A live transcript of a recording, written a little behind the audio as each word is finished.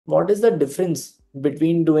What is the difference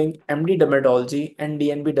between doing MD Dermatology and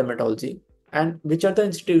DNB Dermatology? And which are the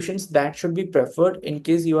institutions that should be preferred in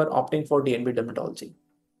case you are opting for DNB Dermatology?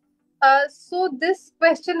 So this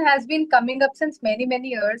question has been coming up since many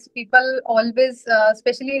years. People always,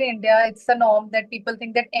 especially in India, it's a norm that people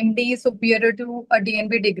think that MD is superior to a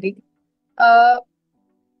DNB degree. Uh,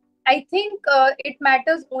 I think it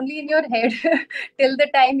matters only in your head till the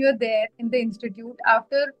time you're there in the institute.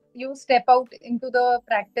 After you step out into the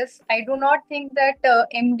practice, I do not think that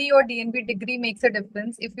MD or DNB degree makes a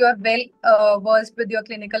difference if you are well versed with your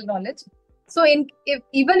clinical knowledge. So, if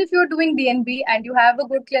even if you're doing DNB and you have a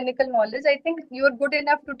good clinical knowledge, I think you're good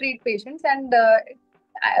enough to treat patients, and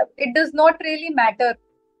it does not really matter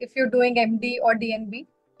if you're doing MD or DNB.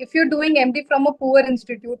 If you're doing MD from a poor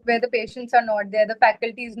institute where the patients are not there, the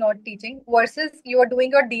faculty is not teaching, versus you are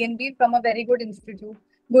doing your DNB from a very good institute,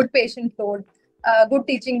 good patient load, good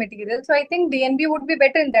teaching material. So I think DNB would be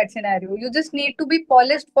better in that scenario. You just need to be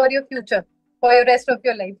polished for your future, for your rest of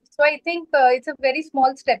your life. So I think it's a very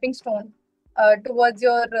small stepping stone towards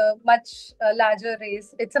your much larger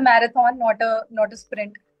race. It's a marathon, not a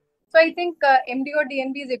sprint. So I think MD or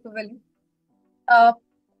DNB is equivalent. Uh,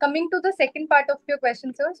 Coming to the second part of your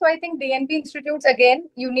question, sir. So I think DNB institutes, again,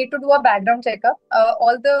 you need to do a background checkup.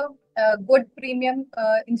 All the good premium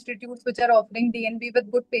institutes which are offering DNB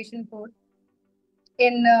with good patient load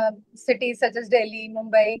in cities such as Delhi,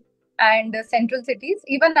 Mumbai, and central cities.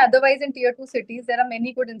 Even otherwise in tier two cities, there are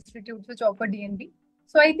many good institutes which offer DNB.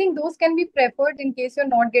 So I think those can be preferred in case you're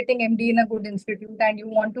not getting MD in a good institute and you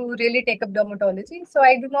want to really take up dermatology. So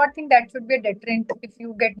I do not think that should be a deterrent if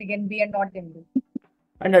you get DNB and not MD.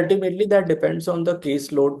 And ultimately, that depends on the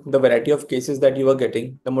caseload, the variety of cases that you are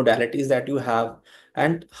getting, the modalities that you have,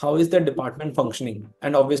 and how is the department functioning,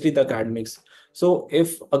 and obviously the academics. So,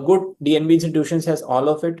 if a good DNB institutions has all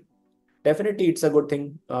of it, definitely it's a good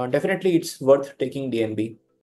thing. Definitely it's worth taking DNB.